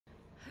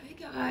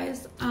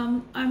Guys,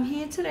 I'm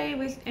here today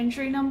with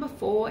entry number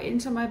 4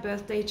 into my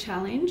birthday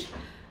challenge.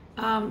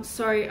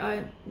 Sorry,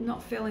 I'm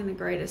not feeling the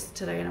greatest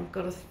today and I've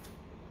got a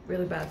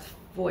really bad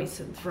voice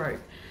and throat.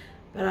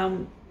 But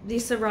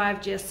this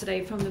arrived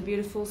yesterday from the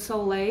beautiful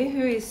Solae,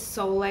 who is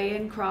Solae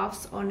and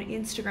Crafts on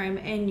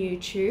Instagram and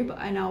YouTube,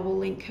 and I will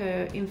link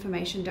her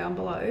information down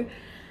below.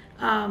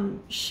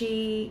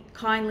 She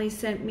kindly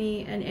sent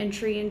me an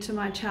entry into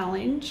my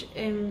challenge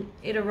and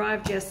it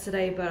arrived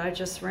yesterday, but I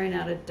just ran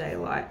out of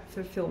daylight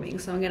for filming,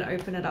 so I'm going to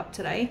open it up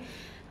today.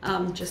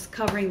 Just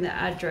covering the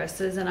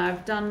addresses, and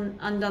I've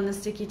undone the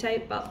sticky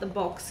tape, but the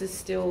box is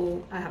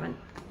still, I haven't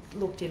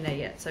looked in there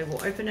yet, so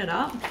we'll open it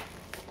up.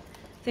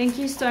 Thank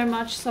you so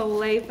much,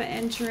 Solae, for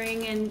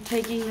entering and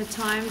taking the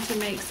time to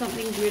make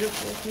something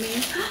beautiful for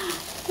me.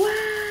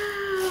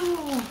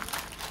 Wow!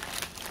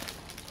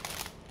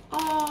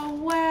 Oh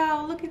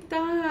wow, look at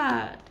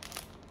that.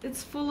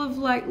 It's full of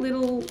like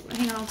little,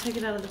 hang on, I'll take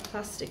it out of the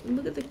plastic. And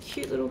look at the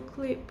cute little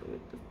clip with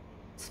the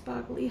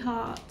sparkly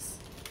hearts.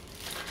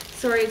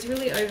 Sorry, it's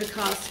really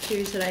overcast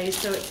too today,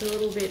 so it's a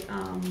little bit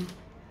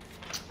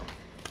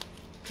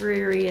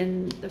dreary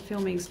and the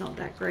filming's not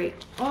that great.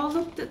 Oh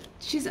look,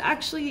 she's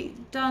actually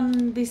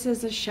done this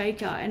as a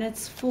shaker, and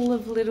it's full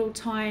of little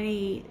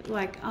tiny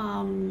like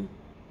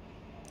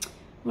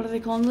what are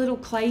they called, little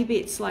clay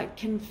bits like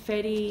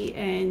confetti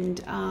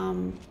and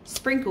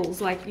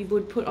sprinkles like you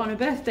would put on a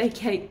birthday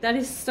cake. That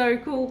is so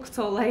cool,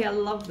 Solae. I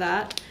love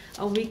that.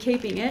 I'll be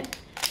keeping it.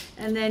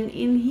 And then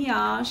in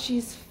here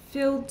she's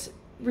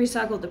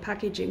recycled the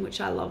packaging,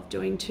 which I love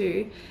doing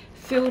too,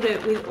 filled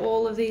it with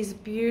all of these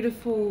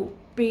beautiful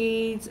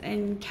beads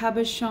and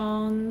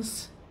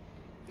cabochons.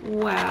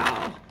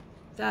 Wow,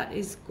 that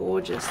is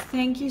gorgeous.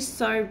 Thank you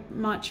so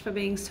much for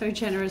being so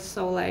generous,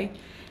 Solae.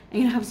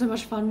 I'm gonna have so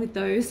much fun with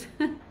those.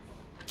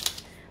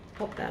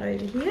 Pop that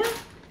over here.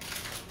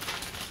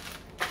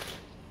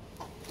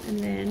 And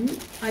then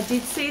I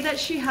did see that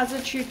she has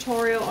a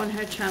tutorial on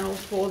her channel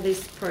for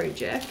this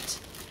project.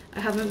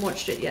 I haven't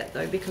watched it yet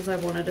though, because I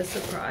wanted a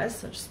surprise,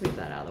 so I'll just move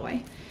that out of the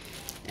way.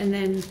 And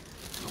then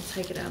I'll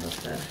take it out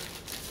of the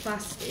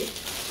plastic.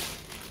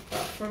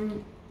 But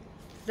from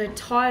the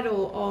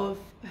title of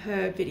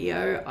her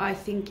video, I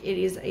think it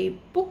is a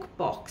book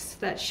box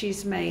that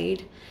she's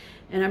made.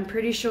 And I'm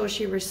pretty sure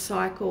she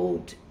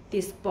recycled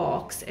this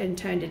box and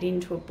turned it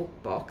into a book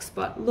box.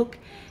 But look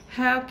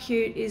how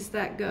cute is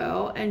that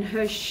girl, and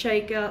her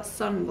shaker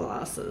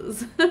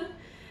sunglasses.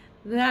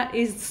 That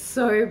is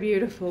so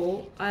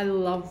beautiful. I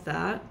love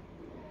that.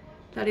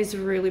 That is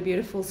really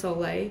beautiful,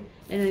 Solae.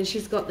 And then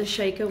she's got the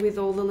shaker with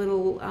all the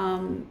little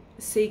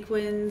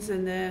sequins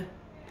and the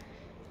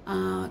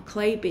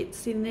clay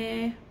bits in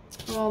there.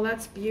 Oh,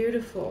 that's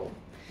beautiful.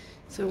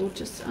 So we'll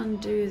just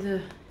undo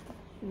the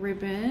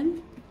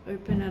ribbon.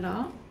 Open it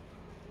up.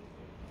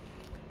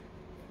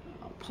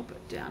 I'll pop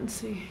it down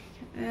so you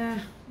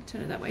can,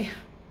 turn it that way.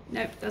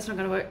 Nope, that's not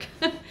gonna work.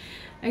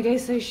 Okay,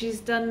 so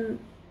she's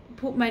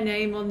put my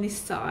name on this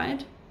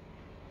side.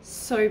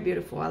 So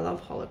beautiful. I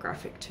love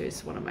holographic too,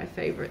 it's one of my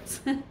favorites.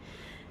 And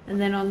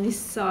then on this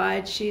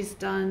side she's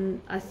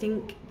done, I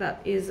think that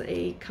is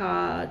a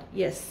card,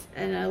 yes,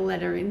 and a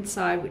letter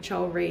inside, which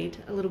I'll read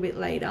a little bit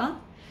later.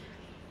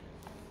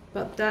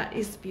 But that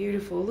is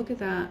beautiful. Look at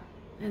that.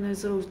 And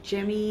those little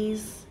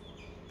gemmies.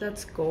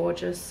 That's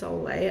gorgeous,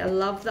 Solae. I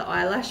love the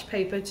eyelash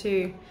paper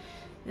too.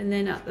 And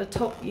then at the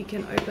top you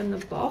can open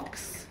the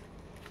box,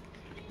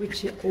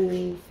 which is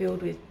all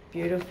filled with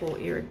beautiful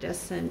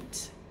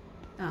iridescent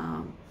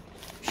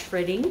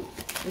shredding,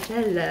 which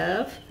I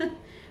love.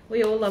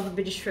 We all love a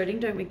bit of shredding,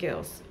 don't we,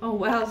 girls? Oh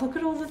wow, look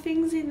at all the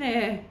things in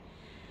there.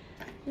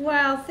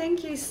 Wow,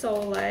 thank you,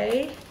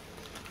 Solae.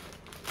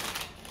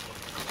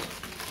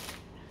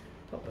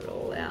 Pop it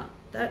all out.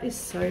 That is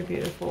so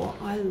beautiful.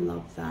 I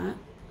love that.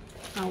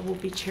 I will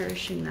be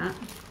cherishing that.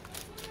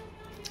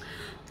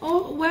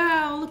 Oh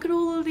wow, look at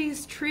all of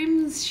these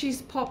trims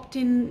she's popped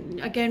in,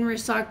 again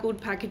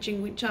recycled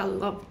packaging, which I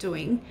love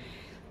doing.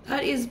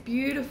 That is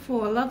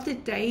beautiful. I love the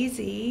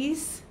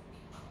daisies.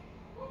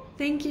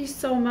 Thank you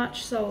so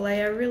much,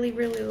 Solae. I really,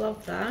 really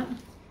love that.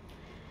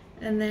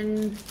 And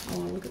then, oh,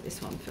 look at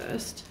this one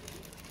first.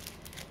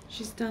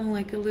 She's done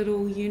like a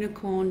little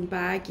unicorn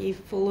baggie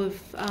full of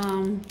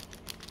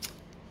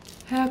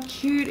how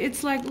cute.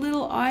 It's like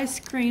little ice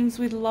creams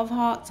with love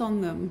hearts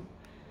on them.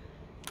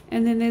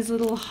 And then there's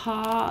little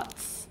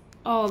hearts.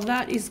 Oh,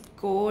 that is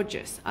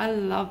gorgeous. I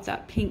love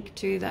that pink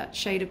too. That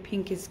shade of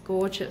pink is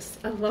gorgeous.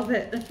 I love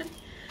it.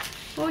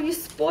 Oh, you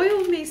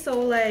spoiled me,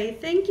 Solae.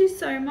 Thank you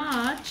so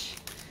much.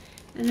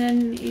 And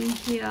then in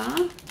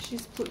here,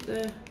 she's put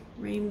the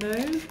rainbow.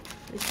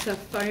 It's a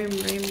foam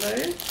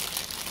rainbow.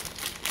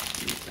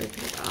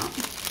 Open it up.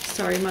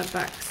 Sorry, my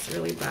back's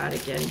really bad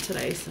again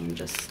today, so I'm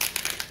just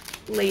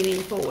leaning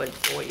forward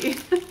for you.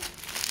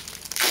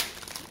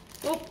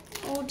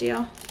 Oh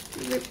dear,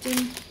 ripped in.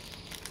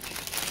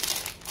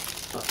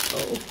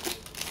 Uh-oh.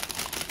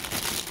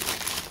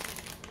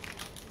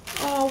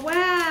 Oh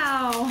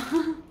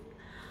wow.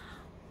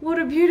 What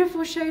a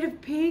beautiful shade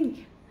of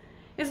pink.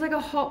 It's like a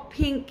hot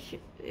pink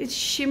it's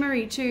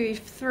shimmery too,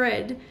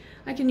 thread.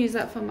 I can use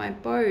that for my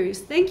bows.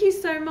 Thank you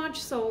so much,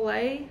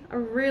 Solae. I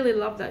really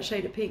love that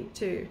shade of pink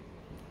too.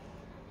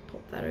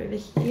 Pop that over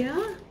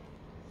here.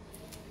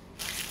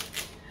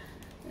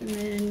 And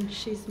then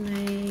she's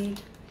made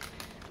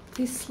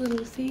this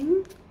little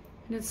thing,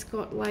 and it's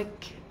got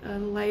like a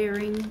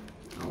layering.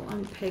 I'll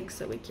unpeg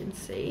so we can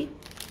see.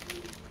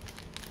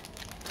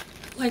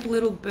 Like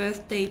little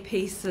birthday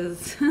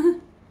pieces.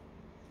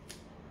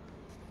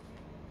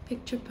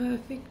 Picture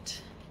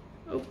perfect.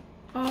 Oh,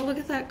 oh, look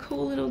at that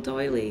cool little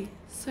doily.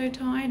 So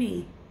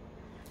tiny.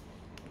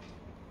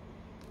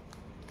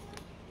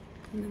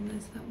 And then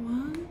there's that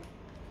one.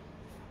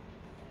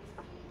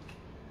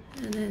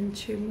 And then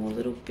two more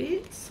little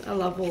bits. I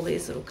love all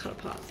these little cut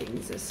apart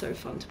things. They're so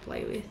fun to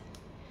play with.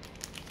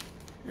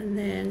 And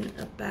then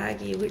a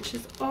baggie, which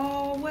is,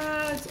 oh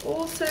wow, it's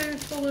also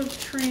full of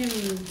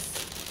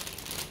trims.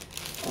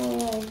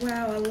 Oh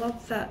wow, I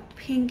love that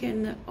pink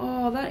and,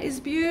 oh, that is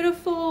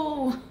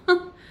beautiful.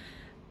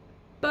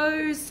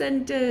 Bow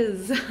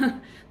centers.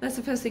 That's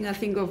the first thing I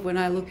think of when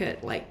I look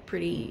at like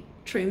pretty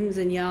trims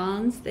and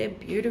yarns. They're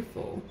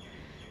beautiful.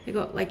 They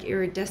got like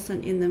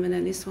iridescent in them, and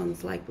then this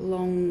one's like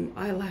long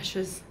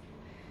eyelashes.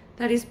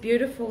 That is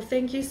beautiful.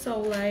 Thank you,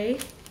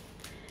 Solae.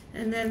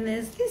 And then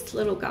there's this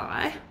little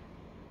guy,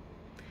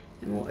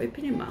 and we'll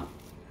open him up.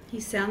 He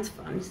sounds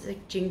fun. He's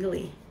like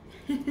jingly.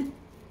 And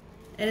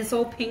it's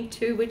all pink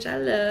too, which I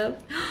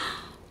love.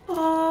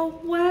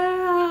 Oh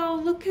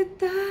wow, look at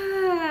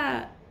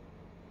that.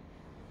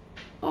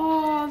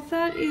 Oh,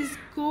 that is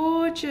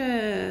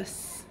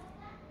gorgeous.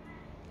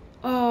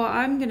 Oh,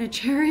 I'm gonna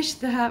cherish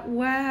that.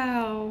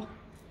 Wow.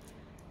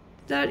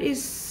 That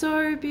is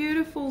so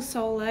beautiful,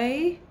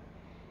 Solae.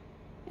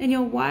 And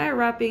your wire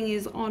wrapping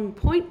is on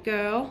point,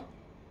 girl.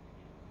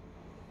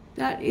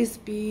 That is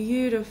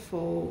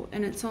beautiful.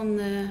 And it's on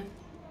the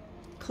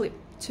clip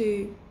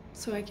too,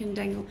 so I can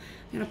dangle.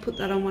 I'm gonna put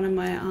that on one of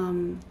my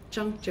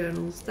junk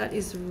journals. That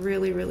is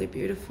really, really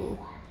beautiful.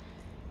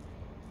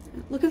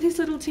 Look at these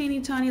little teeny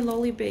tiny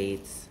lolly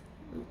beads.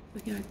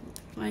 We're gonna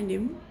find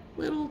him.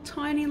 Little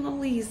tiny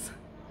lollies,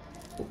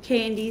 or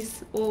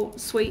candies, or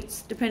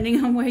sweets,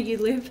 depending on where you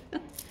live.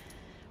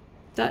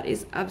 That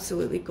is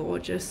absolutely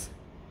gorgeous.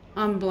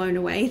 I'm blown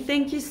away.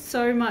 Thank you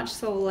so much,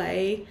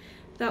 Solae.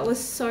 That was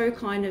so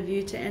kind of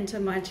you to enter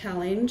my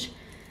challenge.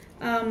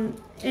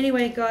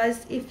 Anyway,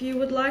 guys, if you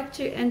would like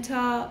to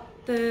enter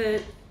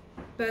the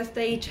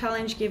birthday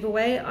challenge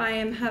giveaway, I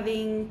am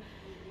having,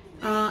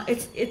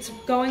 it's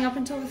going up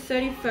until the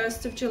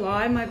 31st of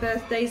July. My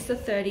birthday's the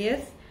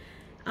 30th.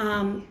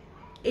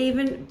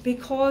 Even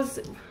because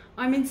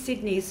I'm in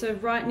Sydney, so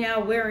right now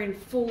we're in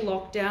full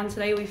lockdown.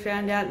 Today we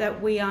found out that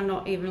we are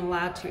not even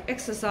allowed to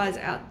exercise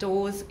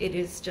outdoors. It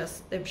is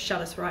just, they've shut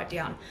us right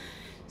down.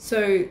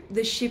 So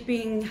the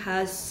shipping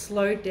has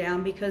slowed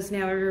down because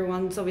now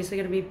everyone's obviously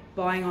going to be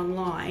buying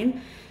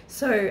online.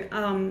 So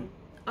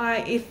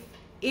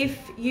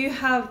if you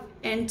have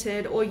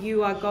entered, or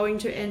you are going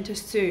to enter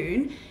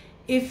soon,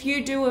 if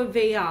you do a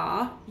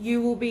VR,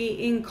 you will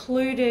be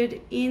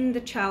included in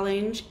the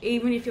challenge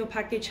even if your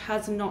package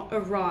has not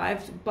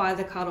arrived by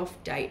the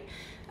cutoff date.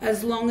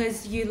 As long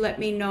as you let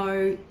me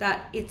know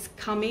that it's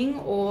coming,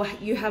 or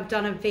you have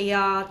done a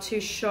VR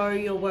to show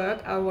your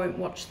work. I won't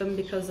watch them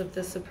because of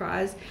the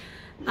surprise.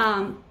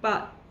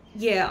 But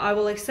yeah, I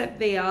will accept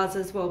VRs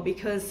as well,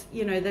 because,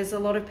 you know, there's a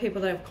lot of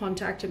people that have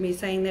contacted me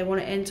saying they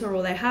want to enter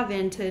or they have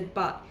entered,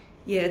 but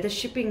yeah, the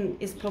shipping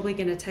is probably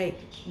going to take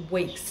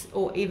weeks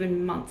or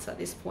even months at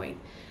this point.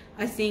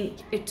 I think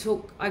it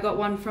took, I got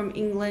one from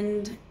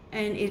England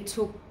and it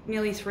took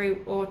nearly 3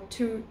 or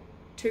 2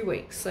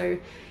 weeks. So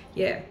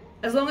yeah,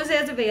 as long as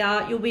there's a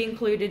VR, you'll be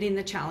included in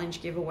the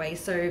challenge giveaway.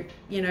 So,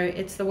 you know,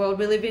 it's the world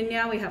we live in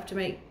now. We have to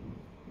make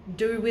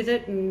do with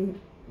it and,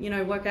 you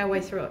know, work our way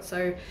through it.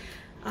 So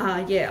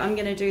yeah, I'm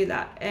going to do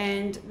that.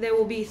 And there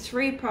will be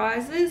 3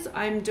 prizes.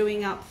 I'm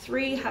doing up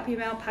 3 Happy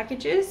Mail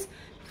packages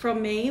from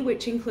me,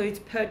 which includes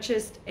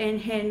purchased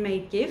and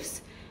handmade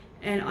gifts,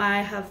 and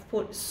I have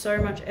put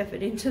so much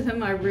effort into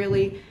them. I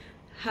really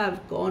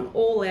have gone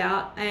all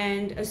out,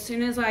 and as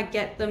soon as I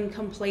get them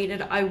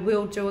completed, I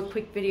will do a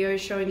quick video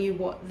showing you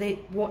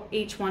what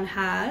each one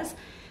has.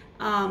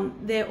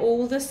 They're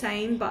all the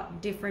same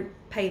but different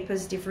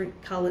papers,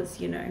 different colors,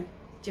 you know,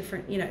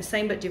 different, you know,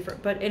 same but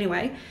different. But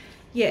anyway,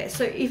 yeah,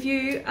 so if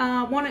you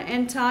want to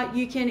enter,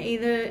 you can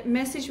either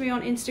message me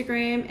on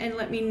Instagram and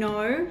let me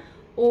know,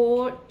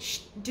 or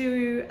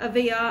do a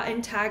VR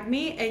and tag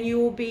me, and you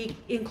will be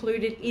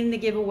included in the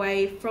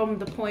giveaway from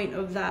the point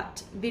of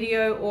that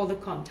video or the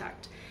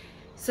contact.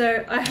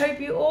 So I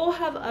hope you all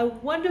have a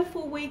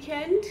wonderful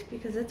weekend,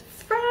 because it's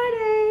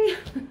Friday.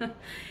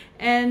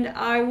 And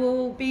I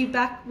will be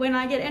back when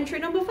I get entry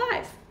number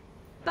 5.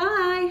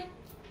 Bye.